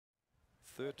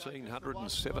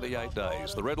1,378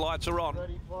 days. The red lights are on.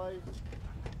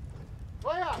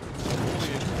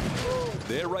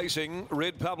 They're racing.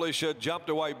 Red Publisher jumped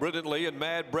away brilliantly, and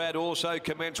Mad Brad also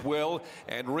commenced well.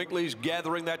 And Wrinkly's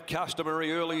gathering that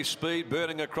customary early speed,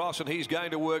 burning across, and he's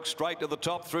going to work straight to the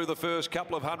top through the first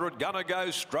couple of hundred. Gonna go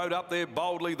strode up there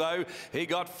boldly, though. He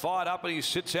got fired up, and he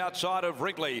sits outside of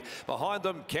Wrinkly. Behind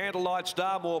them, Candlelight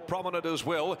Star more prominent as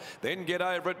well. Then Get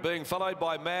Over It being followed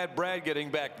by Mad Brad getting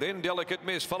back. Then Delicate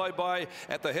Miss, followed by,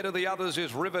 at the head of the others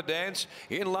is River Dance.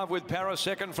 In Love with Paris,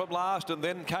 second from last, and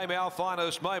then came Our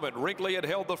Finest Moment. Wrinkly had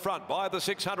held the front by the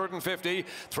 650.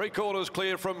 3/4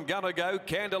 clear from Gonna Go.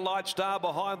 Candlelight Star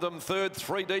behind them, third,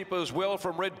 3 deep as well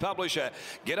from Red Publisher.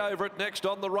 Get Over It next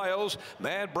on the rails.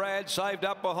 Mad Brad saved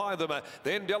up behind them.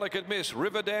 Then Delicate Miss,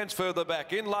 River Dance further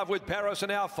back. In Love with Paris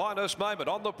and Our Finest Moment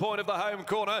on the point of the home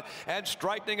corner, and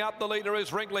straightening up the leader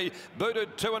is Wrinkly,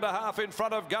 booted 2.5 in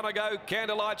front of Gonna Go.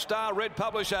 Candlelight Star, Red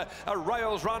Publisher, a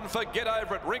rails run for Get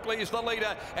Over It. Wrinkly's the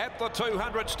leader at the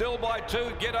 200, still by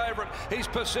 2. Get Over It, he's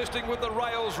persisting with the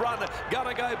rails run.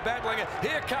 Gonna Go battling it.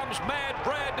 Here comes Mad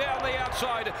Brad down the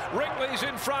outside. Wrinkly's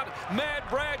in front. Mad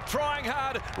Brad trying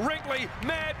hard. Wrinkly,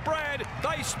 Mad Brad,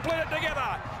 they split it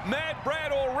together. Mad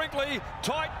Brad or Wrinkly,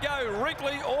 tight go.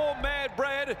 Wrinkly or Mad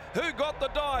Brad. Who got the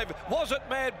dive? Was it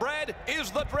Mad Brad?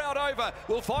 Is the drought over?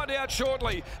 We'll find out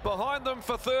shortly. Behind them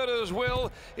for third as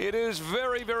well, it is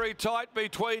very, very tight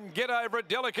between Get Over It,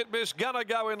 Delicate Miss, Gonna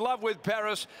Go, In Love with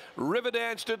Paris. River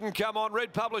Dance didn't come on.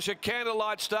 Red Publisher,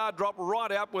 Candlelight Star dropped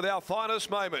right out with Our Finest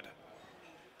Moment.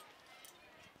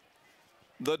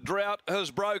 The drought has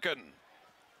broken.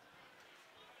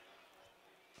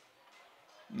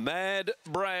 Mad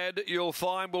Brad, you'll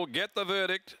find, will get the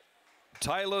verdict.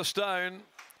 Taylor Stone,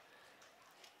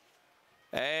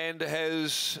 and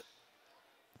has,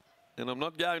 and I'm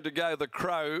not going to go the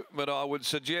crow, but I would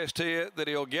suggest here that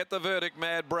he'll get the verdict,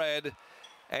 Mad Brad,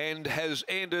 and has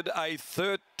ended a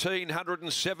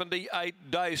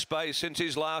 1,378-day space since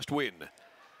his last win.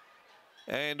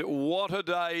 And what a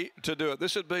day to do it.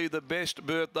 This would be the best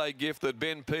birthday gift that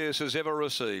Ben Pearce has ever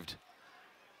received.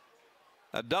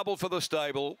 A double for the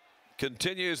stable,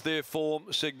 continues their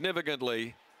form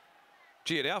significantly.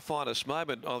 Gee, at Our Finest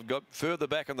Moment, I've got further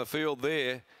back in the field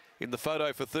there in the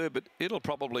photo for third, but it'll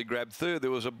probably grab third.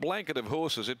 There was a blanket of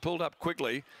horses. It pulled up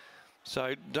quickly.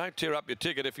 So don't tear up your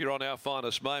ticket if you're on Our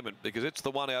Finest Moment, because it's the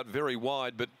one out very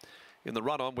wide, but in the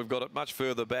run-on we've got it much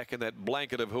further back in that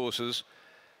blanket of horses.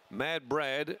 Mad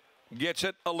Brad gets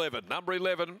it 11. Number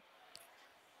 11,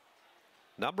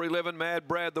 Mad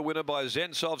Brad, the winner by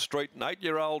Zensov Street, an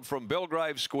 8-year-old from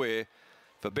Belgrave Square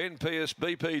for Ben Pearce,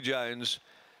 BP Jones,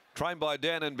 trained by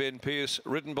Dan and Ben Pearce,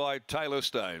 ridden by Taylor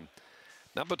Stone.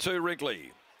 Number 2,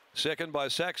 Wrinkly, second by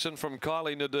Saxon from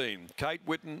Kylie Nadine, Kate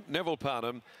Whitten, Neville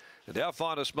Parnham. And Our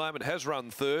Finest Moment has run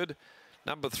third.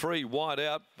 Number 3, Wide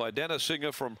Out by Dana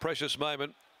Singer from Precious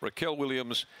Moment, Raquel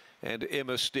Williams and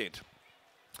Emma Stent.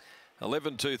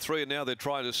 11, 2, 3, and now they're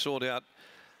trying to sort out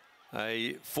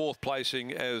a 4th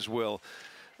placing as well.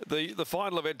 The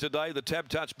final event today, the Tab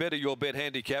Touch Better Your Bet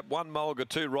handicap. 1 Mulga,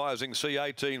 2 Rising,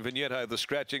 C18 Vignetto, the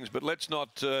scratchings. But let's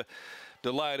not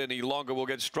delay it any longer. We'll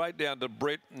get straight down to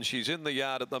Brett, and she's in the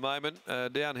yard at the moment,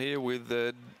 down here with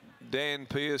Dan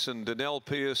Pearce and Danelle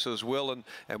Pearce as well. And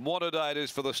what a day it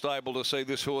is for the stable to see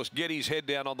this horse get his head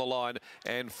down on the line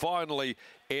and finally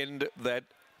end that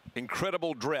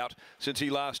incredible drought since he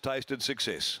last tasted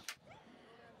success.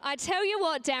 I tell you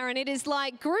what, Darren, it is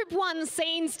like Group 1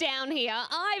 scenes down here.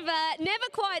 I've never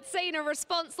quite seen a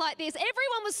response like this.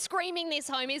 Everyone was screaming this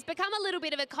home. He's become a little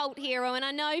bit of a cult hero, and I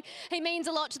know he means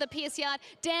a lot to the Pearce yard.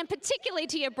 Dan, particularly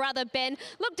to your brother, Ben.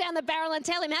 Look down the barrel and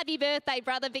tell him happy birthday,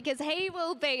 brother, because he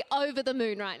will be over the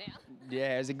moon right now.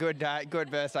 Yeah, it was a good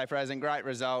birthday present. Great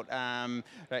result.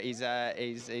 He's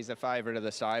a favourite of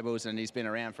the stables, and he's been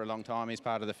around for a long time. He's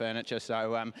part of the furniture.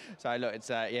 So look, it's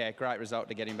yeah, great result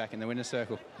to get him back in the winner's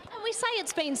circle. And we say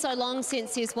it's been so long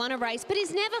since he's won a race, but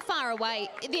he's never far away.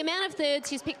 The amount of thirds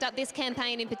he's picked up this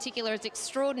campaign in particular is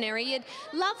extraordinary. You'd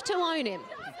love to own him.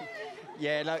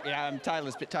 Yeah, look,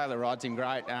 Taylor rides him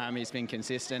great. He's been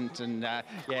consistent, and yeah,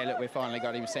 look, we finally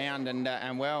got him sound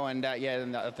and well, and yeah,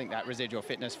 and I think that residual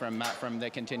fitness from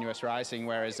the continuous racing,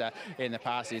 whereas in the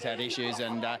past he's had issues,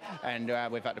 and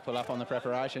we've had to pull up on the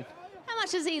preparation. How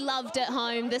much is he loved at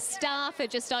home? The staff are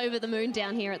just over the moon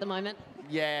down here at the moment.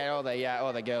 Yeah, all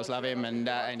the girls love him, and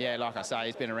yeah, like I say,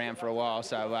 he's been around for a while,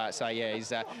 so yeah,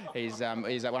 he's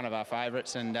one of our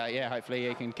favourites, and yeah, hopefully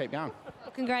he can keep going.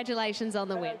 Well, congratulations on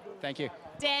the win. Thank you.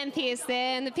 Dan Pearce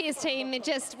there, and the Pearce team,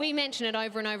 we mention it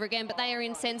over and over again, but they are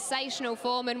in sensational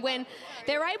form, and when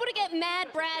they're able to get Mad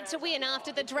Brad to win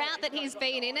after the drought that he's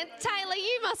been in, and Taylor,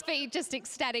 you must be just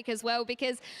ecstatic as well,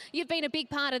 because you've been a big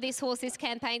part of this horse, this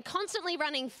campaign, constantly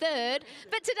running third,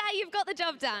 but today you've got the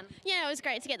job done. Yeah, it was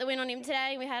great to get the win on him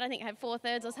today. I think, had 4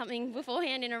 thirds or something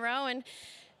beforehand in a row, and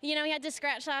you know, he had to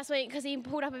scratch last week because he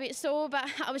pulled up a bit sore, but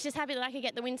I was just happy that I could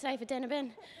get the win today for Denner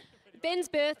Ben. Ben's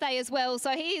birthday as well, so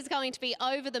he is going to be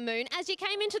over the moon. As you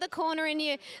came into the corner and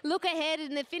you look ahead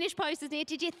and the finish post is near,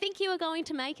 did you think you were going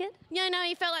to make it? Yeah, no,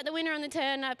 he felt like the winner on the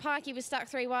turn. Pikey was stuck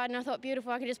 3 wide, and I thought,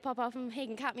 beautiful, I could just pop off and he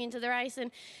can cut me into the race. And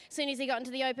as soon as he got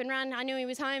into the open run, I knew he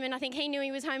was home, and I think he knew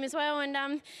he was home as well. And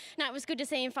no, it was good to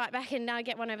see him fight back and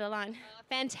get one over the line.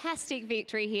 Fantastic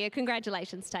victory here.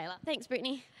 Congratulations, Taylor. Thanks,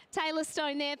 Brittany. Taylor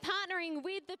Stone there, partnering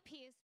with the Pearce.